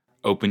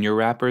Open your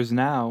wrappers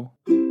now.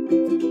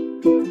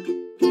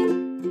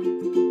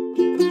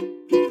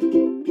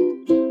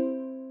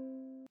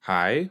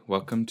 Hi,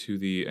 welcome to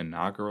the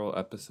inaugural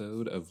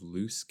episode of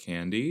Loose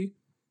Candy.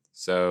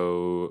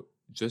 So,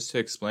 just to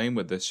explain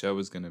what this show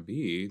is going to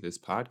be, this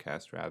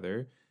podcast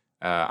rather,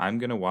 I'm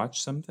going to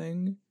watch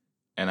something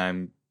and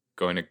I'm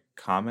going to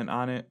comment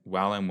on it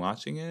while I'm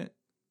watching it.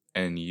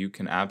 And you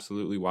can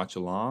absolutely watch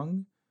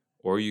along,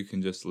 or you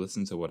can just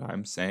listen to what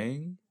I'm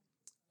saying.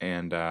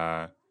 And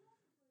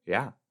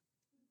yeah,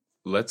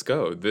 let's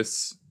go.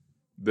 This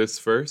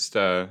first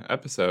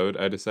episode,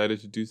 I decided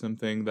to do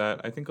something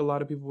that I think a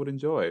lot of people would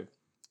enjoy.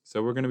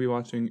 So we're going to be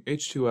watching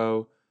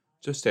H2O,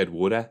 Just Add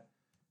Water,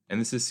 and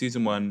this is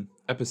Season 1,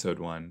 Episode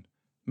 1,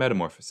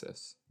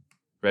 Metamorphosis.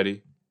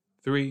 Ready?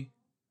 3,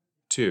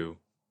 2,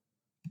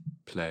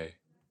 play.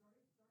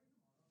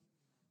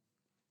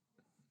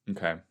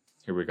 Okay,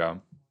 here we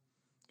go.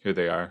 Here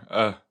they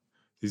are.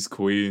 These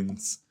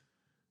queens.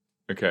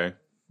 Okay,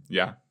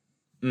 yeah.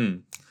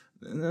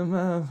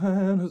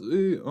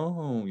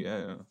 Oh,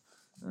 yeah.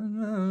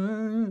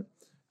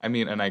 I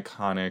mean, an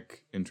iconic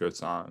intro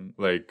song.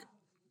 Like,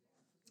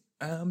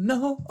 I'm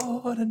no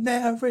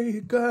ordinary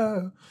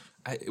girl.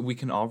 We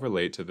can all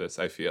relate to this,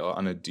 I feel,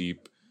 on a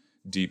deep,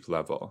 deep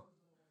level.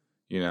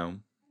 You know?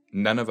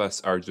 None of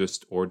us are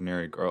just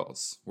ordinary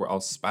girls. We're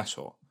all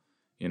special,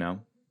 you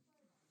know?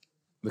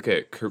 Look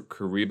at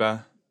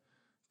Kariba,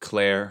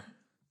 Claire,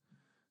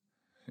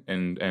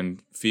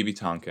 and Phoebe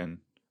Tonkin,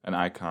 an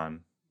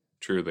icon,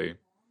 truly.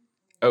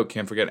 Oh,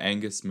 can't forget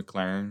Angus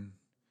McLaren.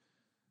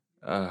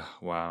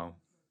 Wow.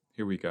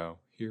 Here we go.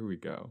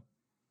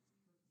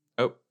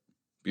 Oh,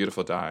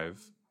 beautiful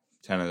dive.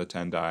 10 out of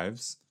 10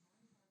 dives.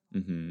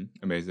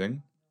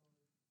 Amazing.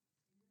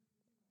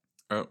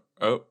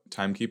 Oh,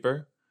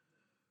 timekeeper.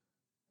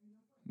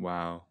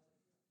 Wow.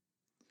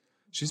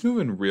 She's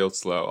moving real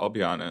slow, I'll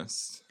be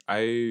honest.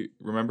 I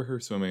remember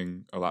her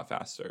swimming a lot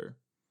faster.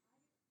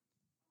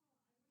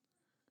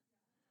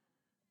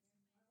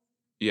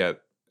 Yeah,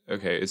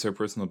 okay, is her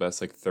personal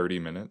best like 30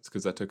 minutes?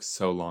 Because that took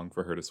so long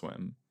for her to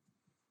swim.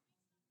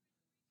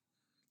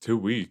 2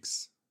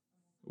 weeks.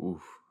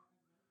 Oof.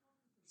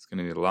 It's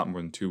gonna need a lot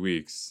more than 2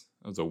 weeks.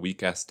 That was a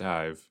weak-ass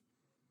dive.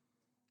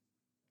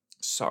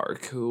 Sorry,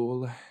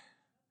 cool.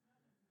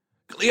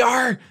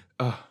 Clear!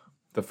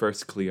 The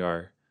first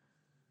Clear.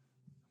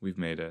 We've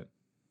made it.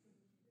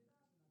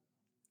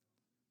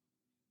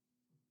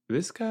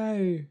 This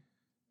guy...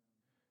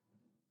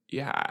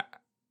 Yeah,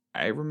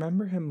 I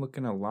remember him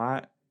looking a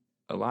lot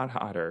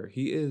hotter.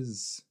 He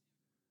is...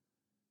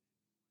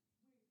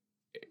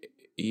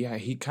 Yeah,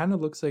 he kind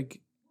of looks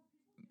like,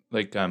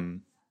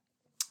 you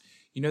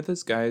know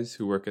those guys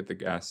who work at the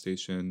gas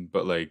station,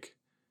 but, like,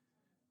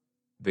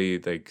 they,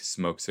 like,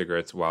 smoke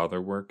cigarettes while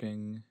they're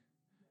working?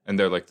 And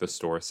they're, like, the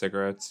store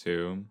cigarettes,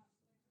 too.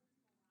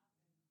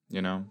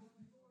 You know?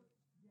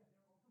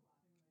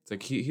 It's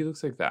like, he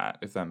looks like that,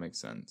 if that makes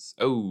sense.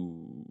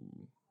 Oh.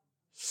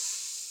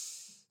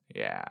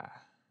 Yeah.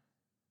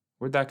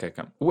 Where'd that guy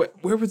come?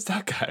 Where was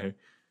that guy?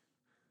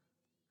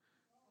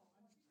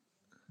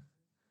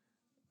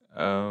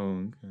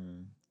 Oh,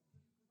 okay.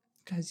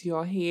 Because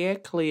you're here,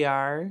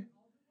 Clear.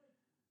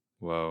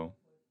 Whoa.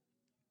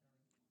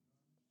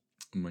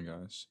 Oh my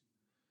gosh.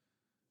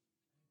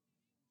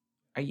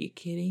 Are you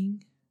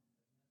kidding?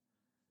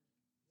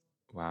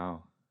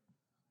 Wow.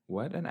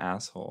 What an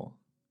asshole.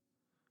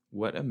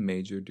 What a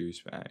major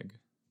douchebag.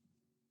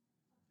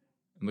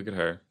 And look at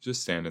her,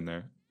 just standing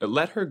there.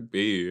 Let her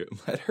be.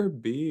 Let her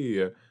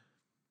be.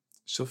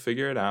 She'll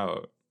figure it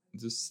out.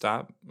 Just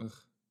stop. Ugh.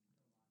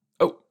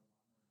 Oh!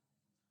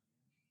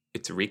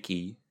 It's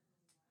Ricky.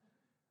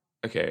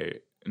 Okay,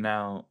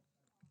 now...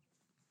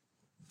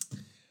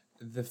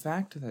 The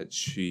fact that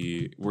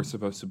we're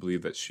supposed to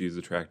believe that she's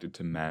attracted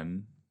to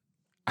men,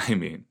 I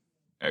mean,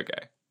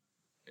 okay,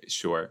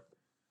 sure.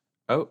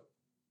 Oh,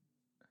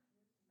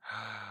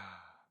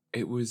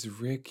 it was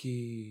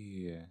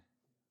Ricky.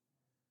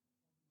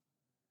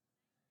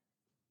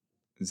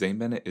 Zane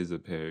Bennett is a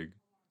pig.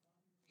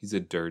 He's a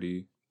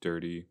dirty,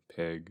 dirty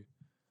pig.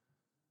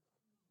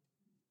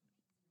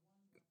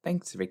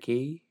 Thanks,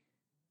 Ricky.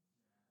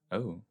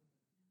 Oh.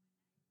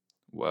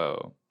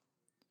 Whoa.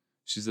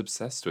 She's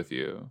obsessed with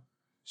you.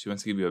 She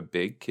wants to give you a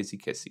big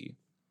kissy kissy.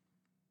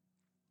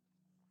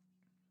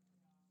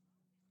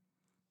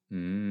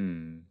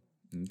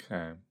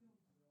 Okay.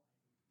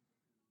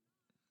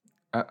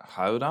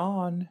 Hold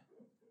on.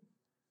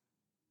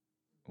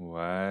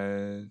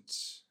 What?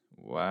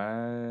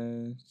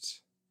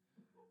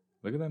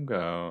 Look at them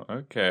go.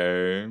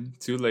 Okay.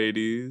 2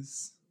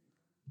 ladies.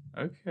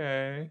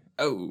 Okay.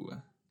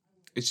 Oh.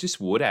 It's just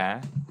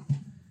water.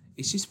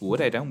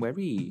 Don't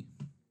worry.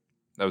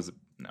 That was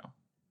no.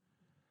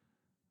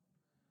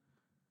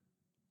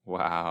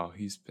 Wow,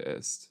 he's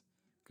pissed.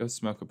 Go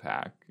smoke a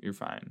pack. You're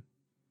fine.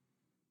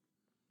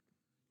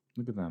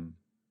 Look at them.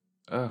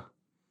 Ugh.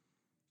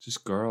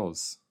 Just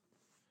girls.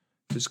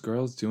 Just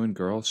girls doing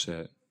girl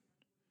shit.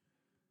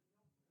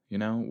 You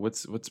know,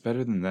 what's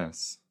better than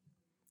this?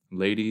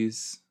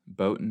 Ladies,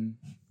 boating,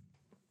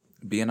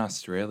 being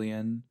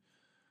Australian,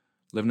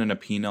 living in a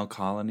penal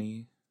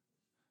colony.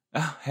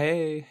 Oh,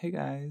 hey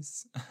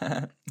guys.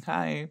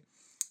 Hi.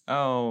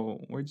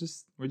 Oh, we're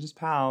just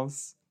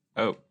pals.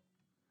 Oh,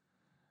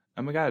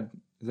 oh my God,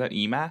 is that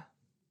Ema?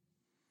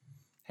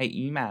 Hey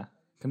Ema,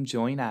 come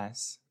join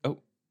us. Oh,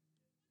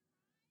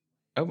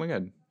 oh my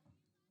God.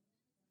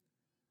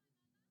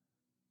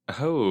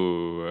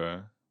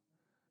 Oh,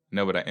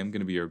 no, but I am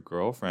gonna be your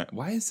girlfriend.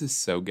 Why is this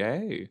so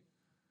gay?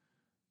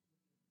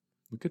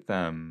 Look at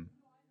them.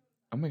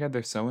 Oh my God,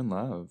 they're so in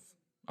love.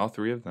 All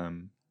three of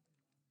them.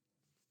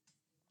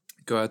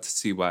 Go out to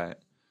see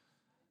what?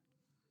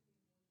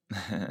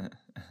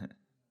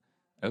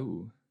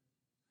 Oh.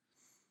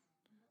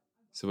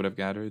 So what I've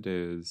gathered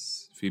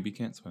is Phoebe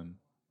can't swim.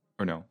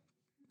 Or no,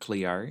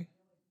 Clear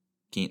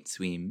can't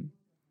swim.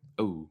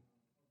 Oh.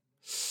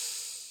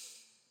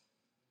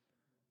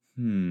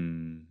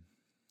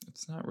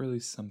 It's not really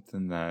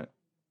something that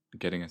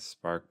getting a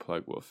spark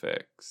plug will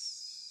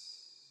fix.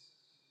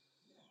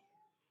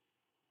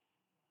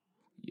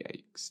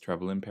 Yikes.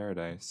 Trouble in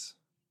paradise.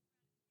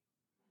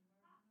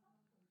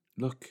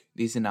 Look,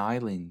 there's an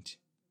island.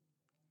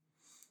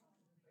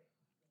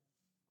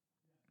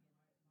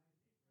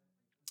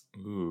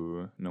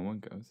 Ooh, no one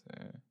goes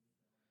there.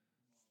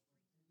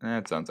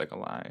 That sounds like a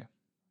lie.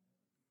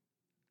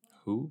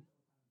 Who?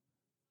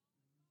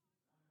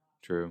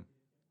 True.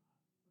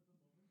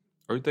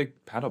 Or they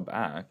paddle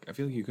back. I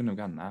feel like you couldn't have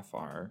gotten that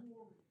far.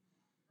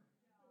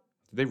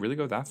 Did they really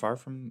go that far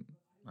from...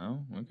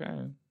 Oh,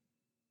 okay.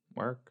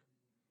 Work.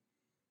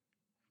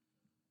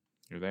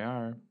 Here they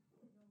are.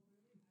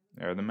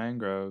 There are the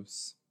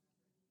mangroves.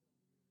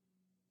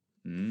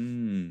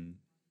 This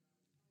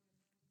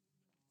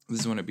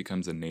is when it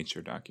becomes a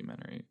nature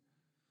documentary.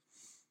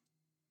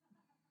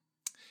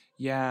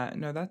 Yeah,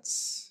 no,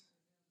 that's...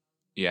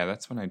 Yeah,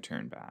 that's when I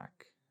turn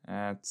back.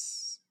 That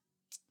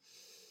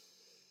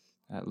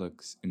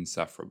looks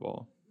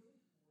insufferable.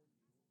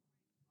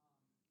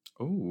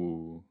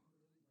 Oh.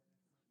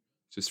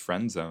 Just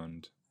friend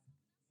zoned.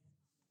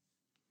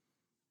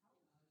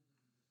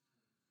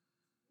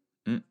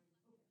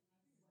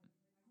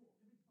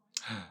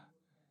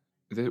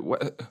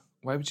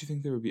 Why would you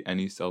think there would be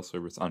any cell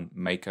service on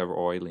Maker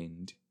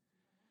Island?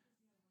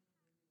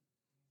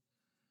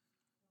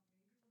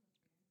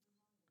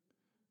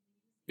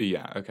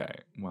 Yeah, okay.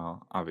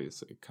 Well,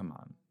 obviously, come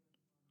on.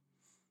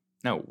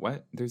 No,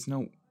 what? There's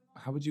no...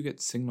 How would you get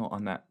signal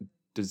on that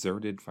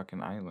deserted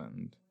fucking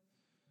island?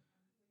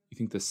 You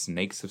think the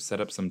snakes have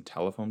set up some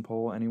telephone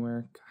pole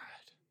anywhere?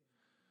 God.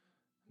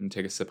 I'm gonna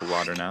take a sip of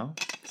water now.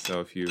 So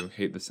if you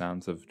hate the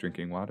sounds of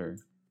drinking water,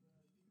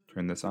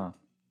 turn this off.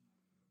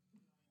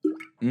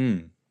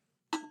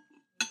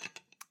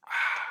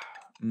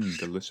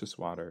 Delicious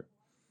water.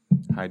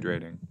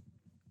 Hydrating.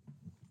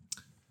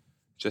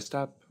 Just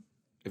up.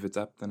 If it's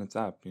up, then it's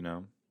up, you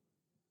know?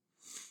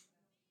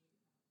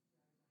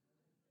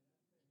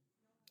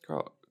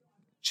 Girl,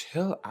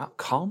 chill out.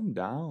 Calm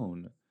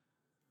down.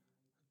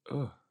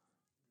 Ugh.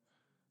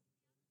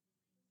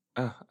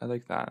 I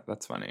like that.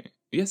 That's funny.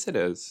 Yes, it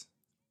is.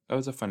 That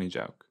was a funny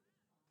joke.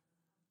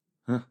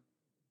 Huh.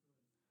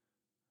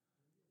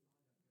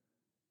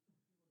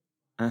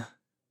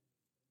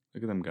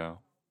 Look at them go.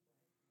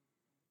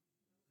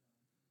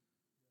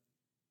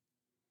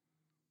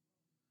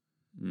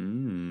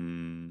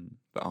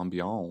 The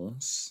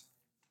ambiance.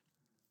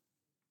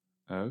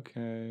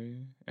 Okay.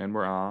 And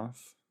we're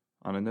off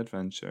on an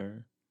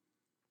adventure.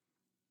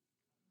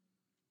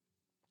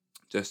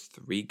 Just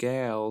 3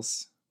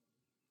 gals.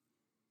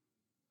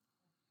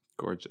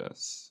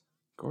 Gorgeous.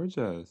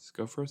 Gorgeous.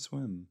 Go for a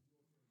swim.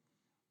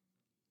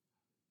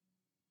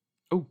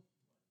 Oh.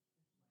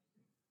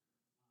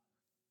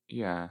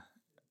 Yeah.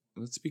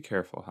 Let's be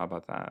careful. How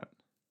about that?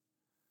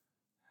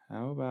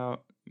 How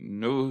about...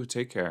 No,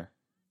 take care.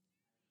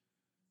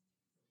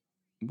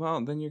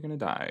 Well, then you're gonna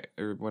die.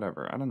 Or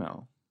whatever. I don't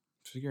know.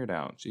 Figure it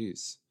out.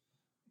 Jeez.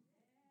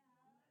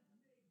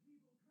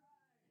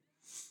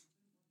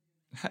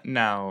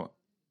 Now,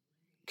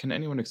 can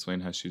anyone explain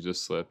how she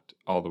just slipped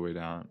all the way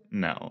down?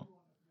 No.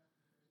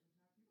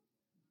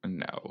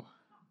 No.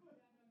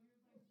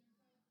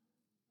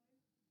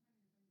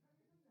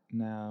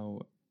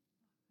 Now,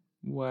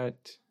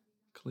 what?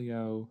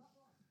 Cleo?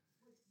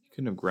 You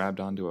couldn't have grabbed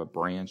onto a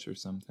branch or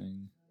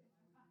something.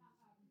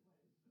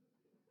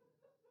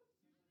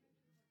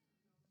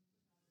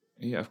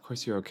 Yeah, of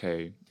course you're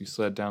okay. You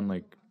slid down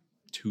like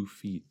 2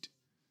 feet.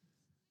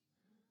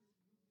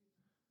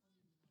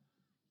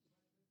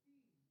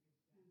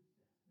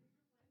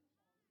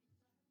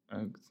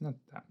 It's not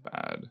that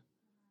bad.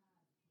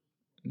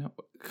 No,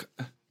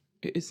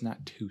 it is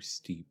not too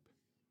steep.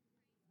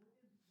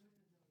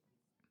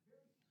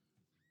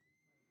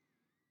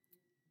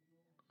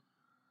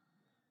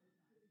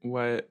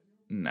 What?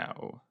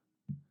 No.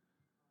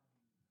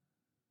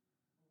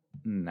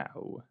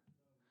 No.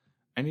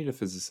 I need a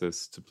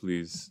physicist to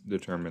please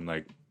determine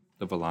like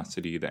the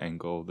velocity, the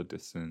angle, the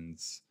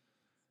distance,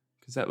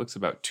 because that looks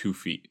about 2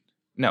 feet.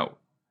 No,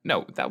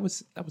 that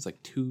was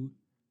like 2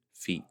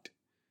 feet.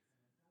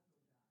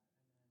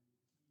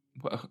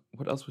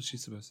 What else was she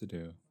supposed to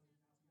do?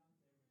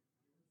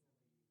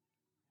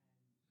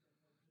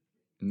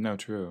 No,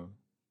 true.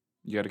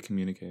 You got to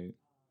communicate.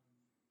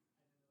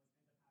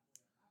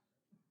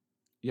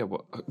 Yeah,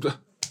 well...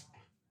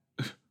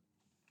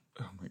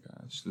 oh my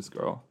gosh, this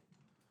girl.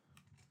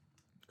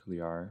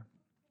 Clear.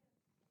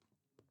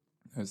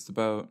 There's the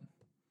boat.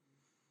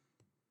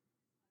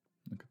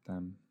 Look at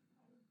them.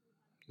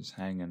 Just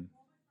hanging.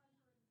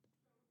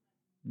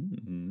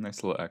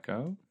 Nice little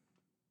echo.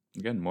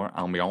 Again, more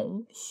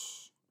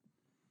ambiance.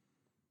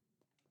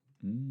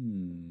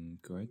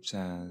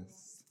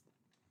 Gorgeous.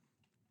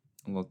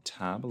 A little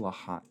tub, a little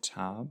hot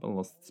tub, a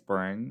little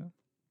spring.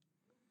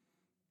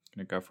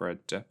 Gonna go for a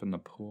dip in the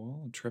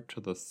pool, a trip to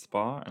the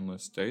spa,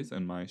 endless days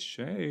in my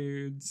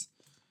shades.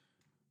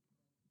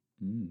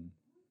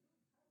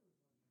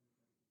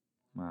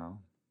 Wow.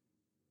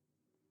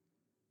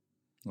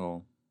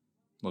 Little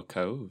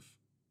cove.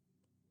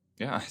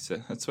 Yeah, I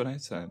said that's what I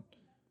said.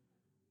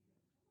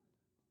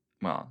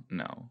 Well,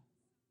 no.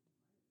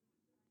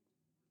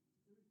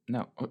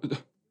 No. Do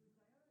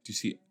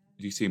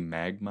you see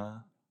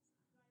magma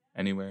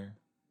anywhere?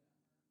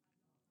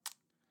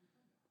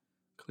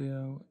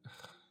 Cleo.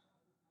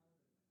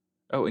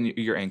 Oh, and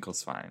your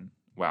ankle's fine.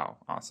 Wow,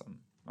 awesome.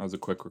 That was a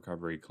quick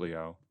recovery,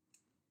 Cleo.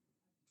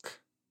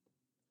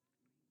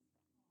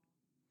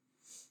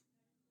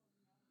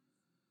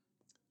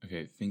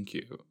 Okay, thank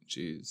you.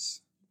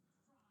 Jeez.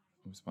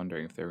 I was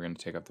wondering if they were going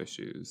to take off their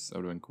shoes. That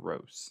would have been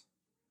gross.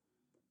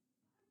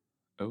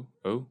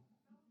 Oh.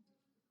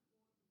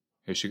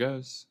 Here she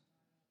goes.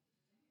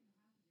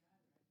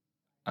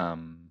 That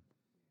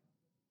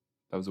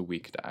was a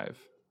weak dive.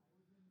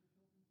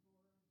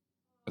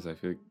 As I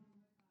feel like,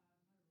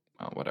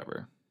 oh,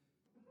 whatever.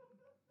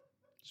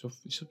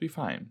 She'll be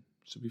fine.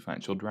 She'll be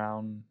fine. She'll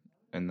drown,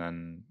 and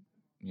then,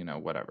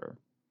 whatever.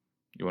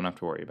 You won't have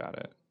to worry about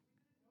it.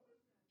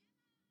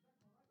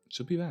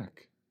 She'll be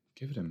back.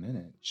 Give it a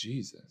minute.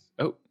 Jesus.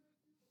 Oh,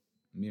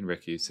 me and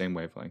Ricky, same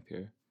wavelength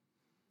here.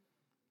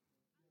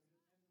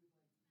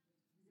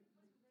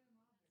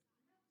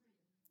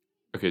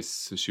 Okay,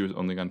 so she was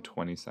only gone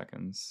 20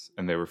 seconds,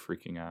 and they were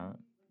freaking out.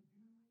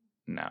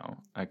 No,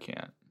 I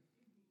can't.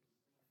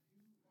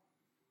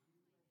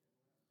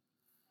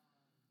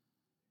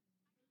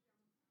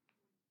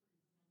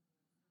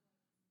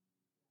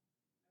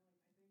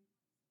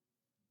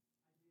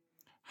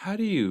 How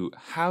do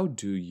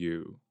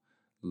you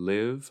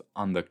live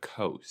on the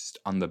coast,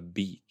 on the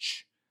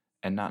beach,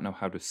 and not know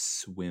how to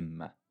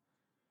swim?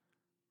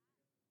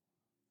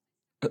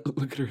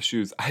 Look at her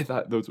shoes. I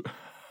thought those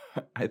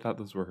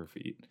were her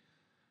feet.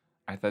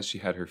 I thought she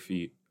had her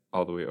feet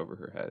all the way over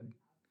her head.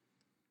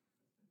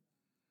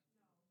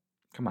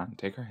 Come on,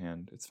 take her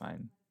hand. It's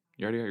fine.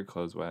 You already got your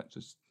clothes wet.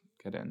 Just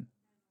get in.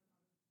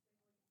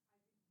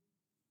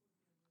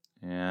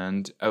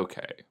 And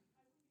okay.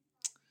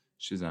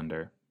 She's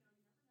under.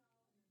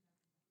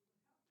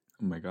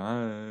 Oh my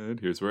god.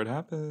 Here's where it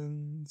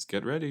happens.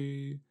 Get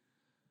ready.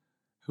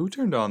 Who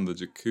turned on the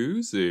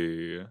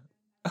jacuzzi?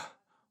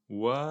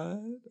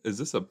 What? Is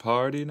this a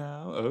party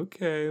now?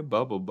 Okay,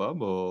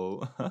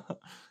 bubble.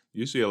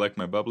 Usually I like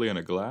my bubbly in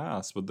a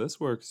glass, but this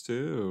works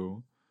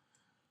too.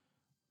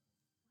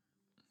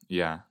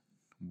 Yeah.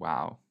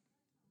 Wow.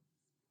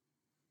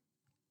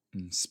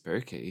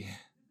 Spooky.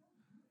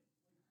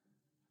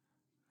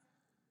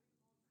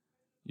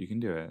 You can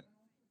do it.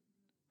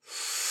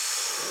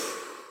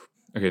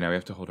 Okay, now we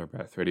have to hold our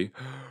breath. Ready?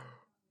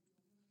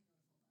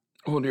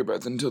 Hold your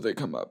breath until they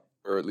come up.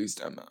 Or at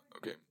least Emma.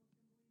 Okay.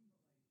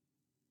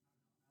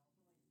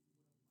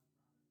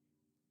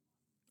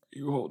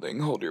 You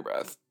holding? Hold your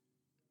breath.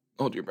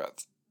 Hold your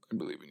breath. I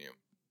believe in you.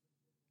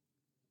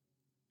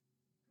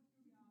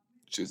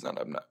 She's not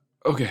up now.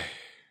 Okay.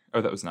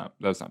 Oh, that was not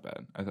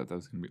bad. I thought that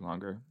was gonna be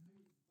longer.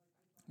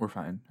 We're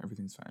fine.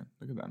 Everything's fine.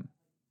 Look at them.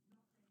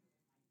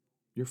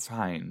 You're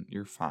fine.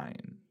 You're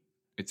fine.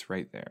 It's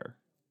right there.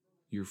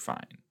 You're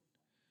fine.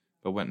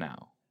 But what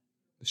now?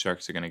 The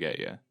sharks are gonna get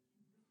you.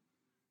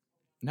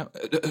 No,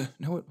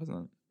 no, it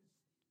wasn't.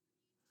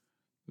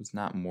 It was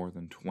not more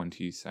than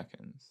 20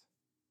 seconds.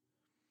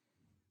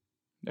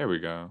 There we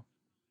go.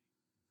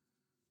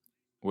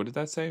 What did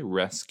that say?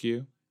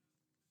 Rescue?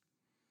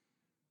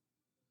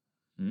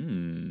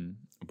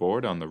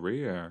 Board on the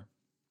rear.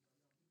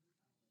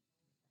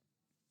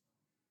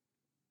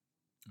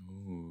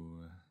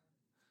 Ooh.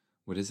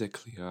 What is it,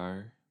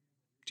 Clear?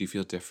 Do you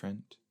feel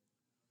different?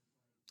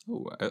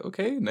 Oh,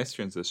 okay. Nice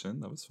transition.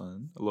 That was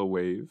fun. A little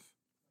wave.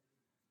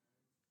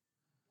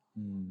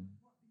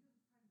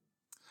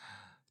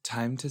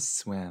 Time to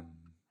swim.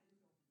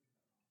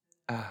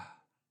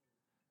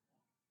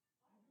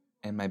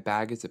 And my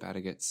bag is about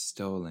to get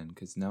stolen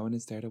because no one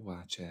is there to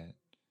watch it.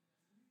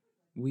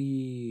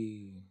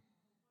 Wee.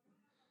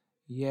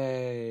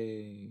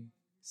 Yay.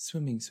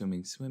 Swimming.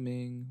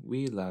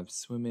 We love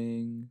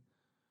swimming.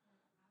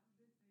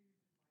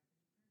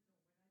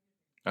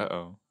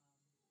 Uh-oh.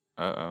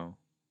 The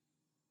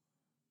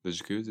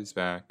jacuzzi's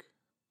back.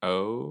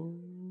 Oh.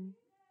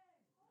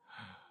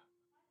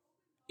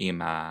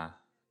 Emma.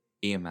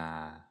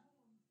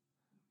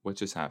 What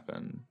just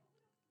happened?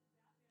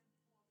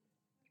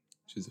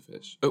 She's a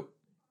fish. Oh.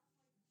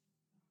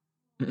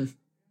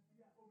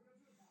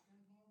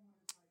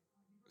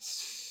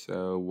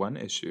 So, one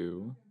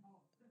issue,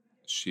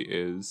 she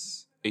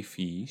is a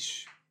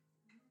fish.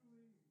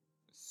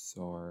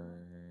 So,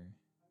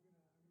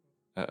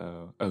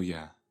 uh-oh. Oh,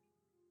 yeah.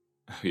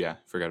 Oh, yeah,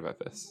 forgot about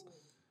this.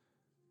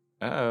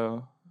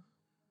 Uh-oh.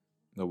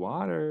 The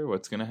water,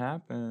 what's going to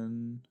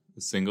happen?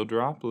 A single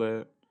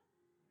droplet.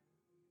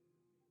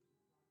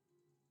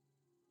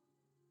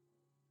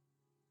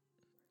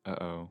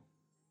 Uh-oh.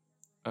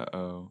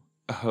 Uh-oh.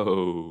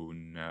 Oh,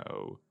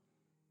 no.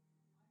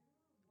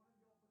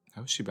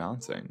 How is she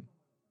bouncing?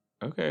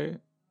 Okay.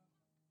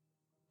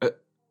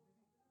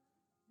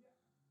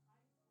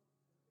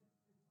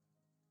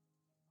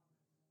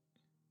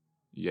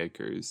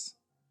 Yikers.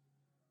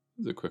 It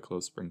was a quick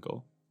little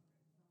sprinkle.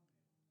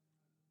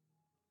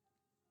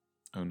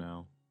 Oh,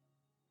 no.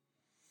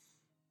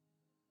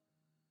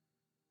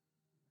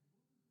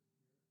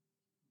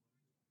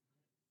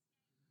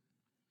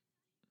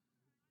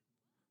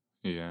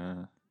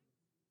 Yeah.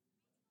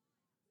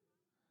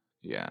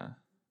 Yeah.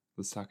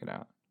 Let's talk it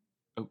out.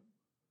 Oh,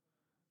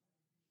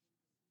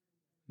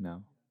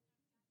 no.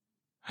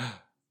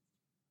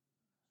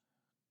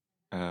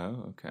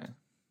 Oh, okay.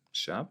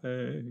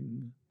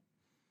 Shopping.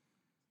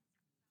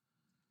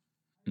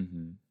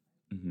 Mm-hmm.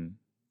 Mm-hmm.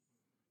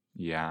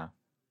 Yeah.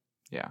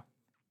 Yeah.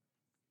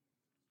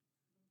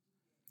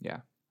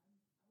 Yeah.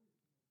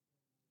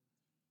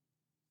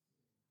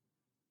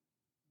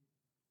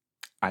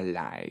 I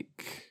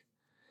like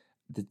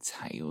the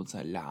tails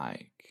I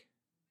like.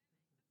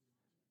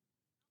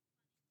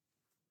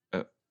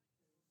 Uh,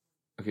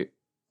 okay,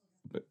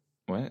 but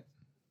what?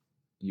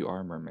 You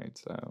are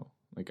mermaids, though.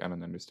 Like, I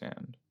don't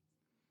understand.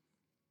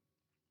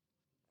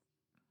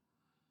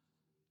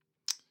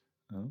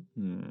 Oh,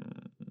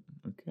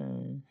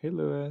 okay. Hey,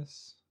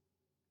 Lewis.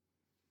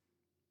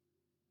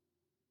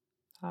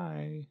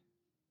 Hi.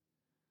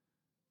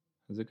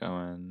 How's it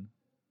going?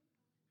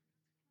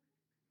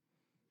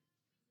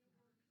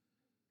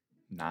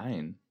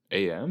 9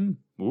 a.m.?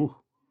 Ooh.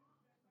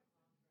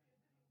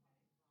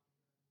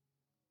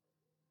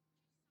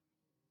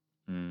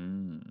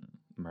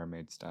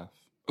 Mermaid stuff.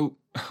 Oh,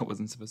 I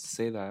wasn't supposed to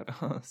say that.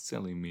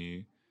 Silly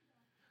me.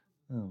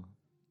 Oh.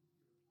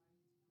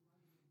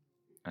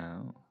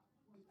 Oh.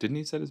 Didn't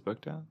he set his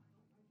book down?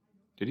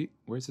 Did he?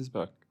 Where's his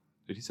book?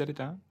 Did he set it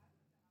down?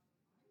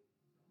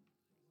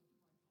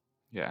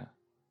 Yeah.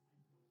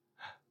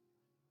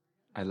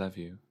 I love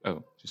you.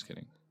 Oh, just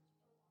kidding.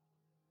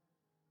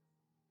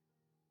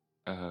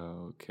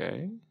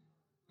 Okay.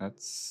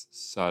 That's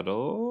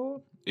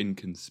subtle,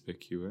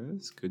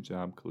 inconspicuous. Good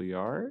job,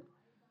 Clear.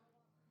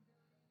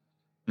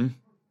 Mm.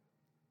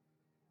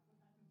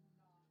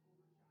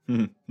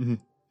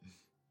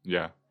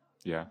 Yeah.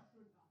 Yeah.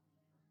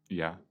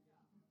 Yeah.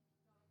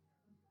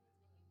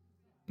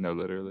 No,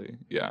 literally.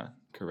 Yeah.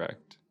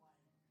 Correct.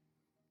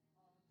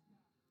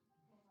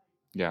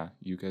 Yeah.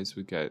 You guys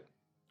would get,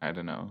 I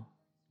don't know,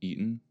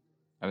 eaten.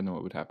 I don't know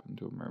what would happen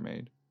to a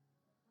mermaid.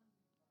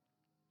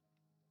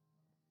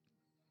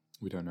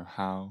 We don't know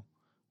how.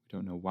 We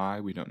don't know why.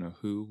 We don't know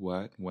who,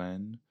 what,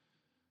 when.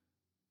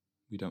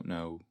 We don't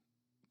know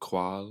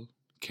qual,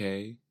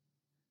 que,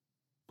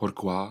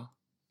 pourquoi.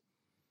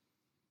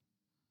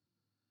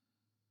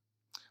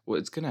 Well,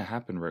 it's going to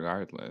happen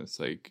regardless,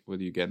 like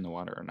whether you get in the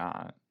water or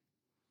not.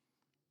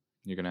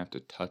 You're going to have to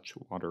touch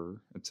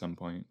water at some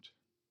point.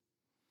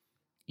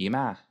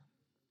 Ima.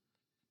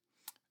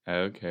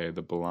 Okay,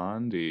 the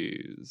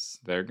blondies.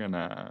 They're going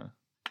to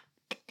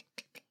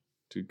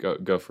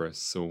go for a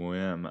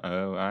swim.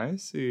 Oh, I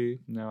see.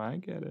 No, I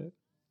get it.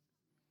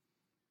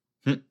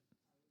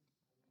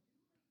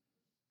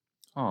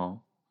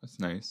 Oh, that's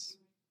nice.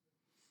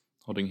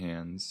 Holding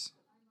hands.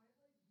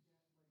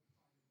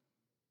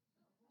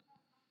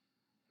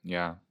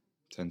 Yeah.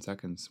 10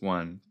 seconds.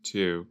 1,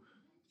 2,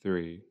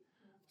 3,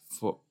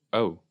 4.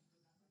 Oh,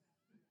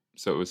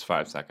 so it was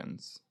 5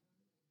 seconds.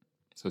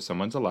 So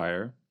someone's a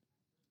liar.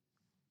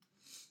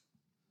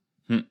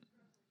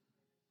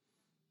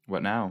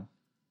 What now?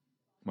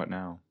 What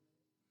now?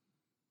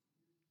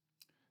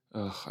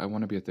 Ugh, I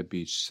want to be at the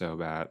beach so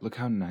bad. Look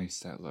how nice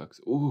that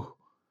looks. Ooh.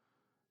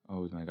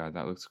 Oh my god,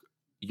 that looks.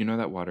 You know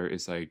that water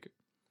is like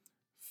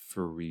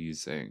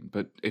freezing,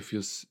 but it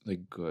feels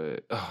like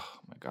good. Oh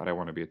my god, I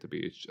want to be at the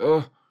beach.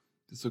 Oh,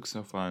 this looks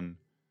so fun.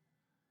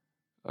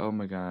 Oh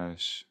my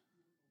gosh.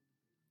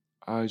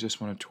 I just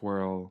want to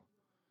twirl.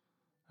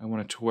 I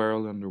want to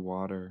twirl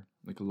underwater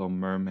like a little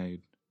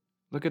mermaid.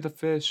 Look at the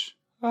fish.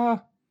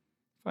 Ah,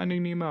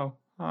 Finding Nemo.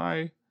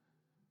 Hi.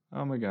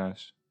 Oh my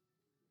gosh.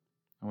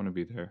 I want to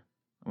be there.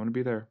 I want to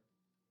be there.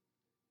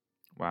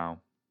 Wow.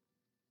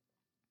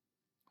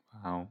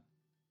 Wow.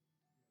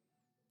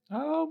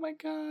 Oh my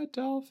god,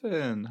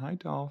 dolphin. Hi,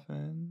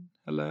 dolphin.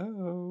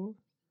 Hello.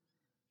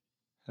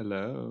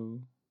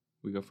 Hello.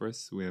 We go for a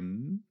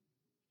swim.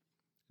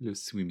 A little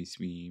swimmy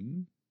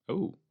swim.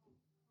 Oh.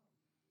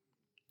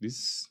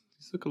 These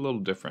look a little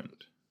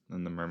different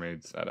than the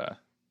mermaids that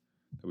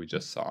we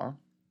just saw.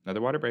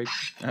 Another water break.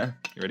 You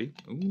ready?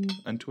 Ooh,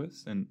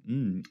 untwist and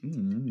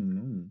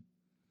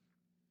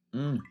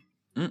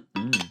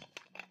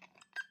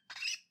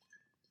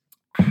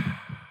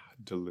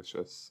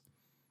delicious.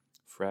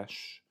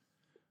 fresh,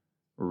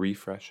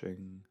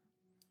 refreshing.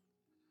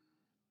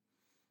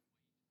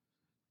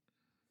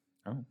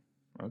 Oh,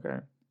 okay.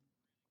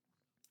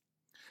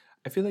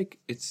 I feel like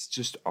it's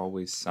just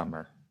always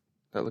summer.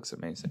 That looks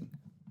amazing.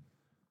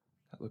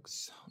 That looks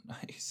so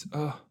nice.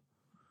 Oh,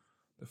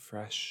 the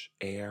fresh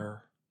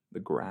air,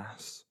 the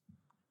grass.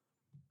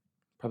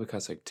 Probably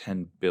costs like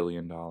 $10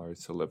 billion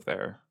to live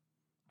there.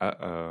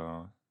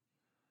 Uh-oh.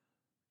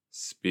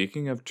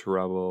 Speaking of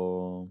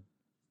trouble.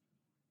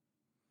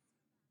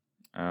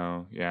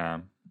 Oh, yeah.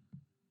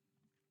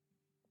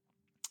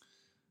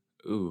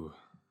 Ooh.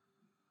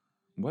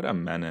 What a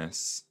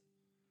menace.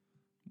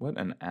 What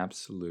an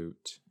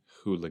absolute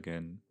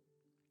hooligan.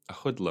 A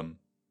hoodlum.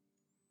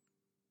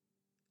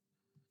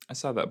 I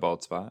saw that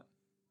bald spot.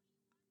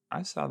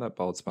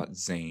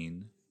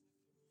 Zane.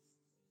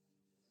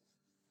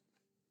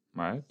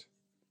 What?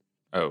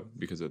 Oh,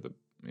 because of the...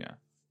 Yeah.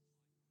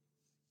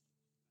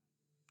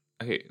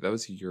 Okay, that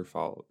was your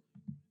fault.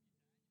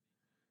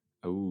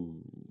 Oh.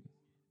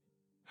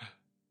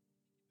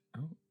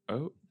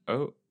 Oh.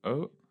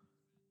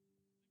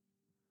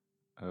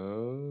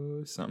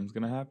 Oh, something's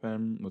gonna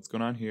happen. What's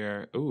going on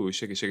here? Oh,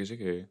 shake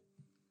it.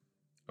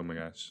 Oh my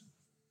gosh.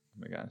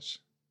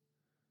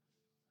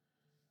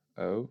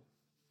 Oh.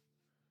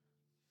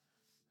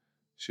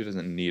 She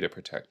doesn't need a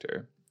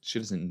protector.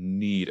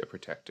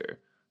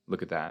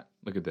 Look at that.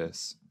 Look at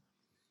this.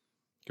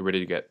 Get ready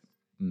to get...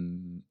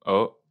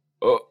 Oh.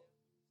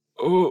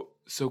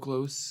 So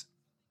close.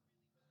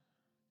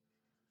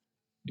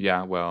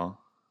 Yeah, well,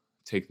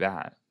 take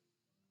that.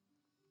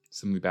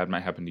 Something bad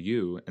might happen to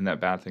you, and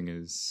that bad thing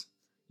is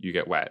you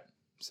get wet.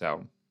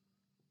 So,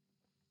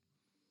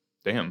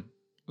 damn,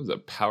 it was a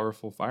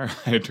powerful fire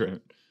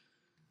hydrant.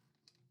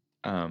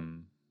 Oh,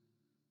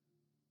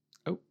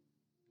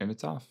 and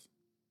it's off.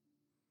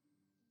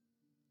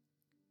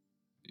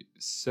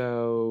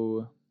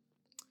 So,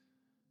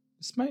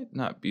 this might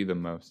not be the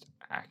most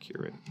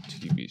accurate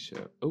TV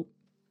show. Oh,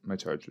 my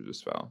charger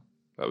just fell.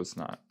 That was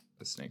not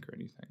a snake or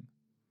anything.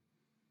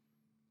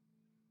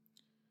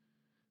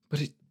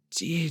 But it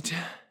did.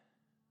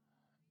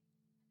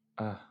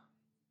 I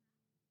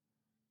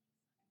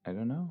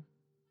don't know.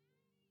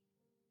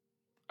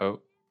 Oh.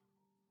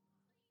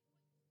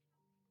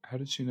 How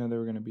did she know they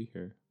were going to be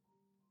here?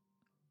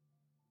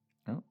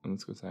 Oh,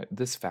 let's go inside.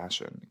 This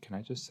fashion, can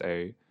I just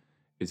say,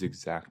 is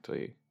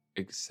exactly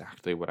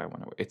what I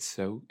want to wear.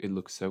 It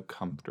looks so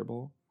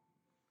comfortable.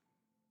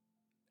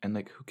 And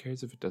like, who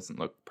cares if it doesn't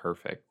look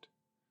perfect?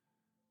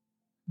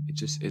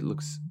 It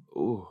looks,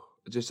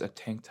 just a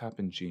tank top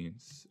and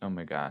jeans. Oh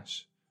my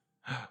gosh.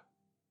 Oh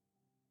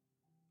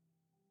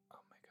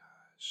my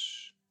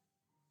gosh.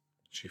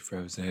 She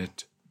froze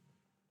it.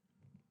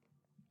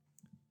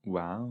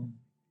 Wow.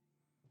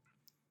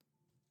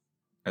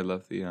 I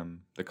love the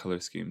color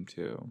scheme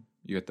too.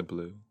 You got the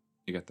blue,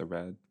 you got the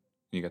red,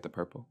 you got the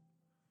purple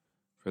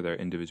for their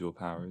individual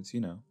powers,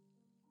 you know.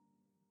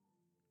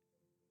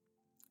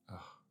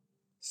 Oh,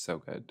 so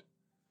good.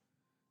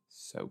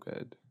 So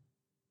good.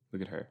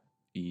 Look at her.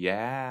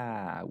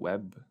 Yeah,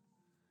 web.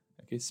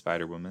 Okay,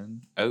 Spider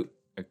Woman. Oh,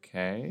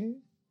 okay.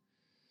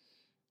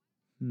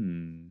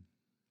 No,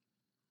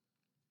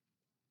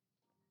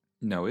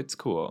 it's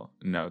cool.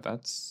 No,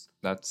 that's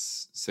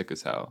sick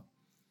as hell.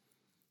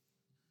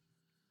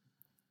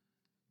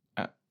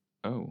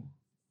 Oh.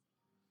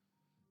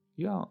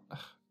 Y'all,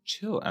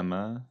 chill,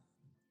 Emma.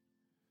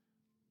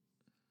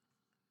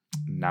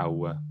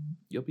 No,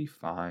 you'll be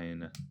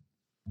fine.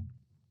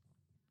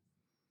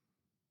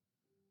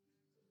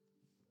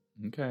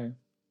 Okay.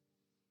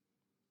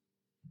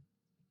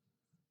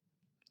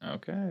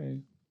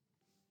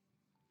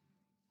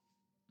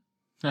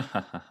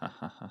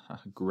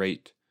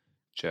 Great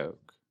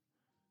joke.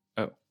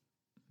 Oh,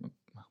 there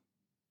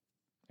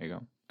you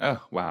go.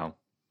 Oh, wow.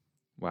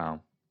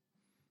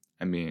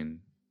 I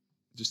mean,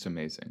 just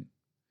amazing.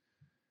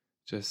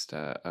 Just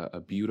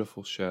a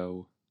beautiful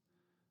show,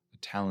 a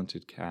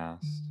talented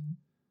cast.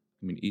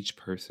 I mean, each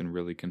person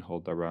really can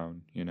hold their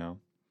own, you know?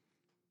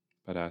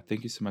 But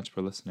thank you so much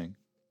for listening.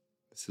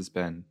 This has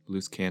been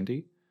Loose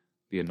Candy,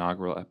 the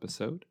inaugural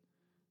episode.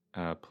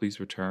 Please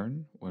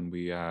return when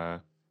we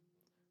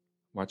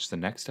watch the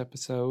next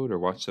episode or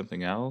watch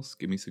something else.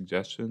 Give me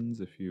suggestions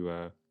if you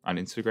on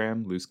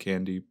Instagram, Loose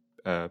Candy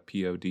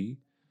POD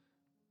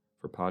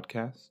for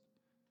podcast.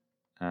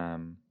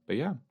 But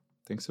yeah,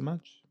 thanks so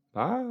much.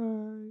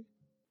 Bye.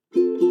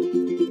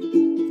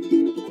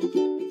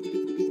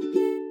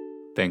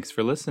 Thanks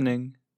for listening.